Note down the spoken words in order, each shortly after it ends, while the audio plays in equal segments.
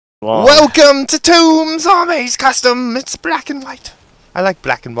long. Welcome to Tomb Zombies Custom. It's black and white. I like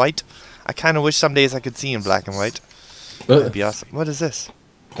black and white. I kind of wish some days I could see in black and white. That'd be awesome. What is this?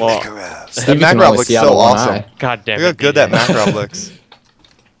 Well, that Makarov looks so awesome. God damn it. Look how good DJ. that Makarov looks.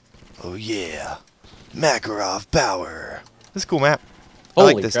 Oh yeah, Makarov power. This is a cool map. I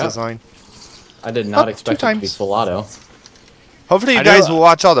Holy like this crap. design. I did not Oh, expect two it to be times. full auto. Hopefully you I guys know- will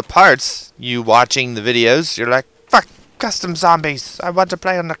watch all the parts. You watching the videos, you're like, fuck, custom zombies. I want to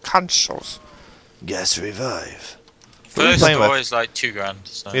play on the consoles. Gas revive. Who are we First playing door with? is like $2,000.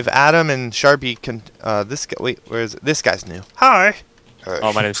 So. We have Adam and Sharpie. This guy. Wait, where is it? This guy's new. Hi.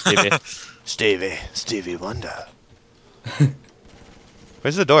 Oh, my name's Stevie. Stevie Wonder.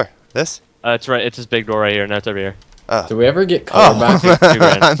 Where's the door? This? It's right. It's this big door right here, and that's over here. Oh. Do we ever get color back?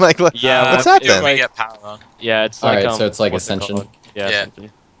 $2,000. I'm like, what? Yeah, What's that if then? we get power on. Yeah, it's Alright, like so it's like what's it Ascension? called? Yeah. Yeah.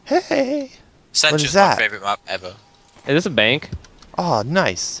 Ascension. Hey. Ascension's that? my favorite map ever. Is this a bank? Oh,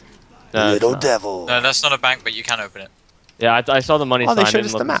 nice. No, it's not. devil. No, that's not a bank, but you can open it. Yeah, I saw the money Oh, they sign. showed Didn't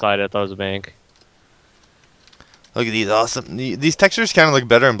us the look map. inside it. I thought it was a bank. Look at these awesome. These textures kind of look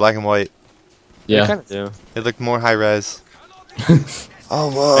better in black and white. They Yeah. kind of do. They look more high res. Oh,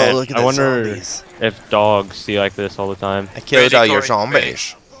 whoa, Man, look at I the wonder zombies. if dogs see like this all the time. I killed Really, all your Corey?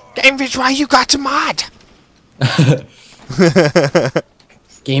 zombies. Game Fish, why you got to mod?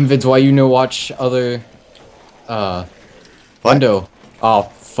 Game vids, why you no watch other What? window? Oh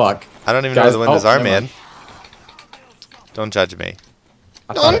fuck. I don't even know where Guys, the windows oh, are, never man. mind. Don't judge me.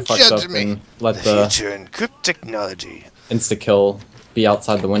 I thought I Don't fucked judge up me. and let the in crypt technology. insta kill be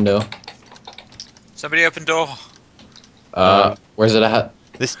outside the window. Somebody open door. Where's it at?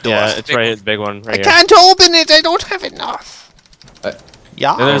 This door. Yeah, it's Big right. one. It's a big one right I here. can't open it. I don't have enough.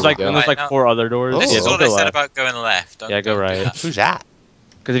 Yeah. And there's There like we go. and there's like Right, 4 other doors. Oh. This Yeah, is don't what go I said left. about going left. Don't, Yeah, go don't do right. that. Who's that?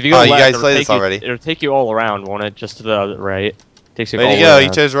 Because if you go Oh, left, you guys it'll played take this you- already. It'll take you all around, won't it? Just to the other right. Takes you all Way to the go. way You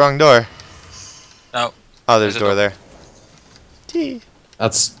around. chose the wrong door. No. Oh, there's There's a a door door. there. Gee.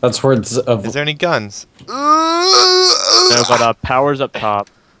 That's words of Is there any guns? No, but power's up top.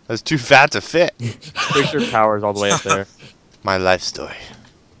 That's too fat to fit. Pretty sure power's all the way up there. My life story.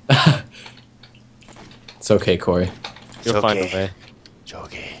 It's okay, Corey. You'll It's find a okay. way.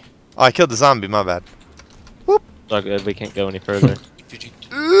 Jokey. Oh, I killed the zombie. My bad. Look, we can't go any further.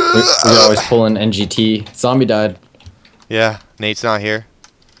 We always pull in NGT. Zombie died. Yeah, Nate's not here.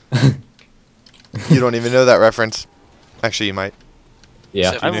 You don't even know that reference. Actually, you might. Yeah.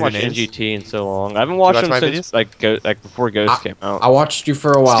 I haven't know watched who names? NGT in so long. I haven't watched watch them my since videos? like before Ghost came out. I watched you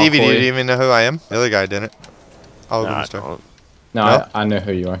for a while. Stevie, do Corey. you even know who I am? The other guy didn't. I'll open Nah, the I store. don't. No, No? I know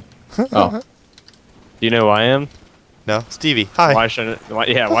who you are. Oh, Do you know who I am? No, Stevie. Hi. Why should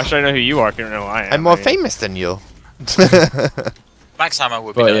why should I know who you are if you don't know who I am? I'm more I mean, famous than you. Max Hammer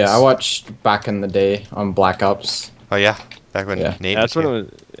would be but nice. yeah, I watched back in the day on Black Ops. Oh yeah, back when Yeah. Nate. Yeah, that's when it became-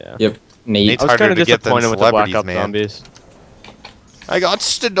 was. Yeah. Yep, Nate. Nate's I was harder kind of to get than disappointed with the Black celebrities, Ops man. zombies. I got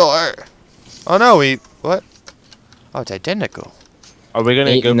the door. Oh no, what? Oh, it's identical. Are we gonna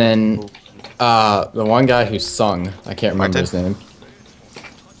Nate, go? and then the one guy who sung. I can't remember Martin? his name.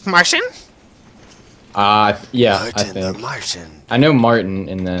 Martian? Yeah, I think. Martian. I know Martin,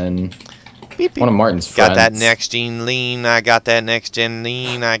 and then Beep, beep. one of Martin's friends. Got that next gen lean. I got that next gen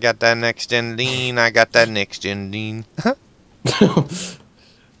lean. I got that next gen lean. I got that next gen lean. All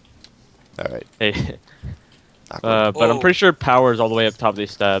right. Hey, Awkward. but I'm pretty sure power's all the way up top of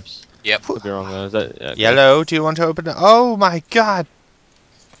these steps. Yep. Could be wrong though. Is that okay. Yellow, do you want to open it? Oh my god.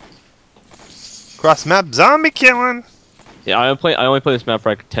 Cross map zombie killing. Yeah, I only play this map for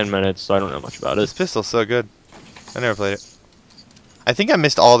like 10 minutes, so I don't know much about This it. pistol's so good. I never played it. I think I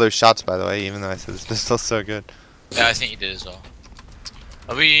missed all those shots, by the way, even though I said this pistol's so good. Yeah, I think you did as well.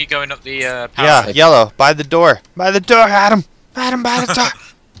 Are we going up the power? Yeah, yellow. By the door. By the door, Adam. Adam, by the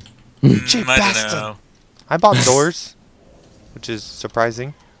door. Cheap I don't bastard. know. I bought doors, which is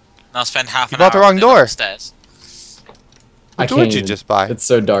surprising. I'll spend half You an bought the hour wrong door. upstairs. I What door did can't you even- just buy? It's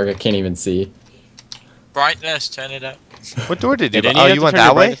so dark, I can't even see. Brightness, turn it up. What door did you Didn't buy? Oh, have you to went turn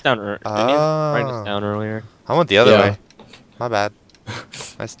your that way? brightness down didn't you have brightness Oh. down earlier? I went the other Yeah. way. My bad.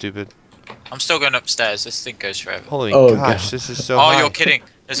 That's stupid. I'm still going upstairs. This thing goes forever. Holy Oh, gosh, God. this is so Oh, high. you're kidding.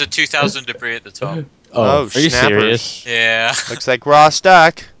 There's a 2,000 debris at the top. Oh, Are you snappers. serious? Yeah. Looks like raw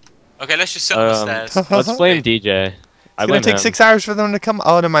stack. Okay, let's just sit on the stairs. Let's blame DJ. I It's blame gonna take him. 6 hours for them to come.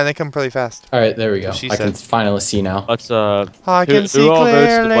 Oh, never mind. They come pretty fast. Alright, there we go. She I can said. finally see now. Let's I Who- can who see all votes to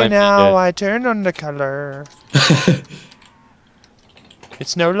clearly blame now. DJ? I turn on the color.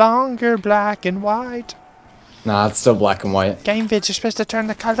 It's no longer black and white. Nah, it's still black and white. Game vids, you're supposed to turn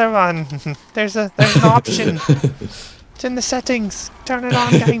the color on. there's an option. It's in the settings. Turn it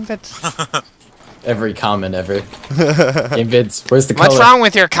on, game vids. Every comment ever. Game vids. Where's the color? What's wrong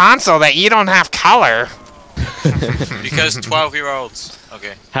with your console that you don't have color? Because 12-year-olds.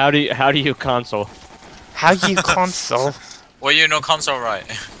 Okay. How do you console? How you console? Well, you know console, right?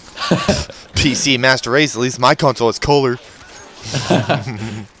 PC Master Race. At least my console is color.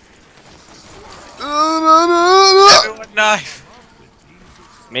 Everyone knife.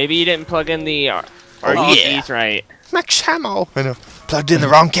 Maybe you didn't plug in the yeah. RGBs right. Max ammo. I know. Plugged in the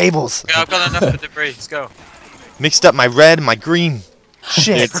wrong cables. Okay, I've got enough for debris. Let's go. Mixed up my red and my green.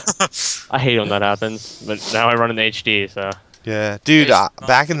 Shit. I hate when that happens, but now I run in HD, so. Yeah, dude.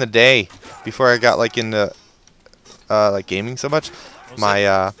 Back in the day, before I got like into like gaming so much,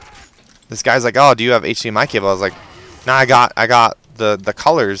 my this guy's like, "Oh, do you have HDMI cable?" I was like, "Nah, I got the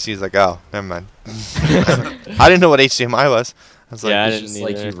colors." He's like, "Oh, never mind." I didn't know what HDMI was. I was like, Yeah, I It's didn't just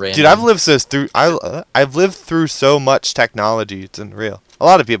like either. you ran. dude, I've lived through so much technology. It's unreal. A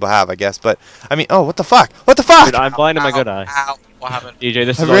lot of people have, I guess, but I mean, oh, what the fuck? What the fuck? Dude, I'm blind in my good eye. Ow. What happened? DJ,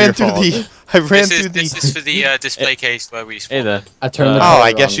 this I is all ran your through fault. the. I ran This through is for the display case where we Hey spawned. there. I turned the Oh, Oh, color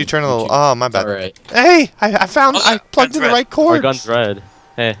I guess on you turn a little. YouTube. Oh, my bad. Alright. Hey, I found. Oh, I plugged gun's in the red. right Our cord. gun's red.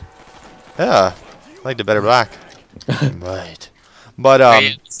 Hey. Yeah, I like the better black. Right. But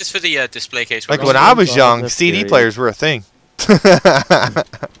Okay, this is for the display case. where like we when spawned. I was on young, the CD theory. players were a thing.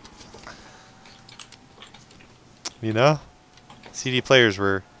 You know, CD players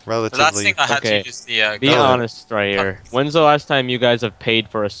were The last relatively. thing I had Okay. to use the Be Go. honest right here. When's the last time you guys have paid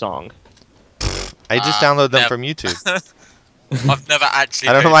for a song? I just download them nev- from YouTube. I've never actually.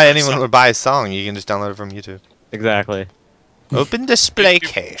 I don't know paid why for a anyone song. would buy a song. You can just download it from YouTube. Exactly. Open display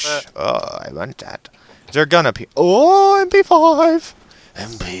case. Oh, I want that. Is there a gun up here? Oh, MP5.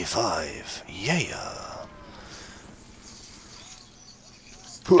 MP5. Yeah.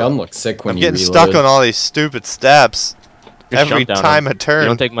 Gun looks sick when I'm you getting reload. stuck on all these stupid steps. Just Every jump down time them. I turn. You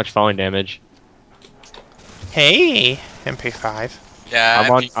don't take much falling damage. Hey, MP5. Yeah.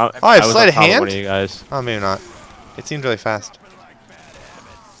 I'm on. MP5. Oh, I have was sleight on of top hand? One of you guys. Oh, maybe not. It seemed really fast.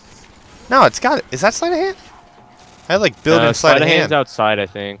 No, it's got it. Is that sleight of hand? I had like built-in sleight of hand's hand. outside, I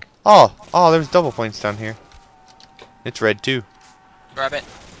think. Oh, there's double points down here. It's red too. Grab it.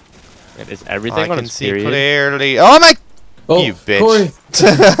 It is everything I on can its see period. clearly. Oh my! Oh, You bitch. Corey.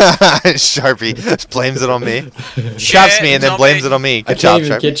 Sharpie just blames it on me. Traps me and then it's blames on it on me. I Good job, can't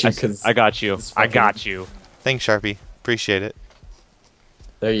even Sharpie. get you because I got you. It's I fucking- got you. Thanks, Sharpie. Appreciate it.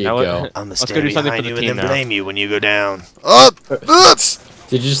 there you Now go. what- Let's go do something for the team now. you when you go down. Up!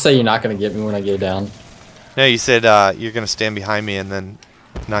 Did you just say you're not gonna get me when I get down? No, you said you're gonna stand behind me and then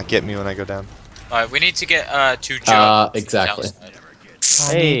not get me when I go down. Alright, we need to get 2 jugs. Exactly. outside.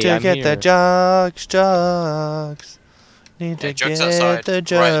 I Hey, need to I'm get the here. jugs. Need to Yeah, jugs get outside.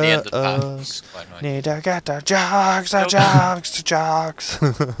 the Right at the end of the path. jugs. It's quite annoying. Need to get the jugs.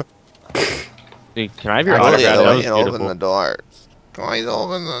 Dude, can I have your I really autograph? That was open beautiful. the door. Guys,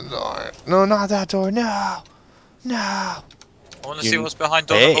 open the door. No, not that door. No. No. I want to see You- what's behind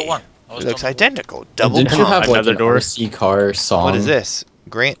door Hey, number 1. It looks identical. Double Didn't you have pump. like Another an door? RC car song? What is this?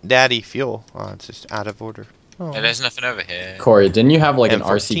 Granddaddy Fuel. Oh, it's just out of order. Oh. Yeah, there's nothing over here. Corey, didn't you have like an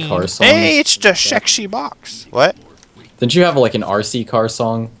M14. RC car song? Hey, it's the sexy box. What? Didn't you have like an RC car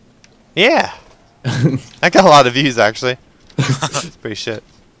song? Yeah. I got a lot of views actually. It's pretty shit.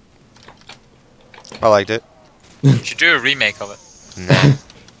 I liked it. You should do a remake of it. Nah.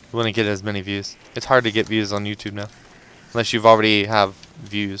 Wouldn't get as many views. It's hard to get views on YouTube now. Unless you've already have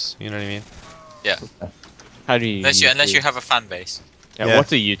views, you know what I mean? Yeah. How do you? Unless you YouTube? have a fan base. Yeah, Yeah.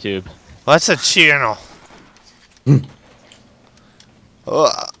 what's a YouTube? Well, that's a channel.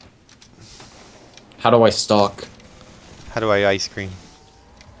 Ugh. How do I stalk? How do I ice cream?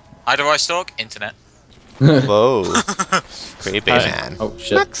 How do I stalk? Internet. Whoa. Creepy, Hi. man. Oh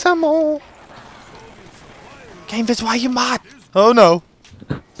shit. Maximo. Game Viz, why you mod? Oh no.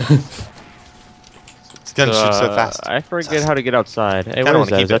 It's gonna shoot so fast. I forget how to get outside. Hey, Kinda what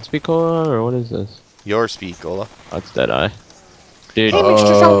is wanna that? keep Is that Speakola or what is this? Your speed, Gola. Oh, it's Deadeye. Dude,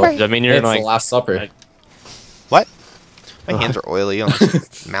 Oh, does that mean you're it's in like? the Last Supper. I- What? My hands are oily on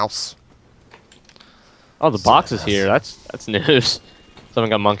this mouse. Oh, the box is here. That's news. Someone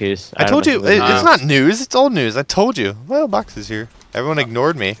got monkeys. I told you, don't know. it's not news, it's old news. I told you. Well, box is here. Everyone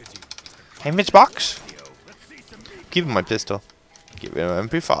ignored me. Hey, Mitch box. Keeping my pistol. Get rid of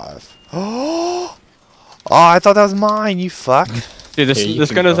MP5. Oh, I thought that was mine, you fuck. Dude, this Here, you this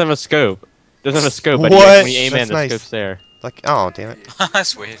can gun doesn't go. have a scope. Doesn't have a scope. But What? when you aim That's in, the nice. scope's there. Like, oh, damn it.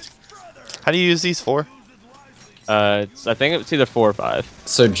 That's weird. How do you use these for? I think it's either 4 or 5.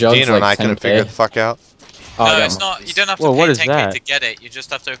 So Jugs Gino and I like couldn't figure 10K. the fuck out. Oh, I No, got it's one. not. You don't have to Whoa, pay what is 10k that? to get it. You just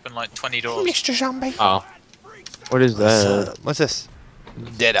have to open like 20 doors. Mr. Zombie. Oh, What is that? What's this?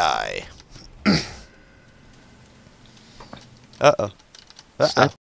 Deadeye. Uh-oh. Uh-oh.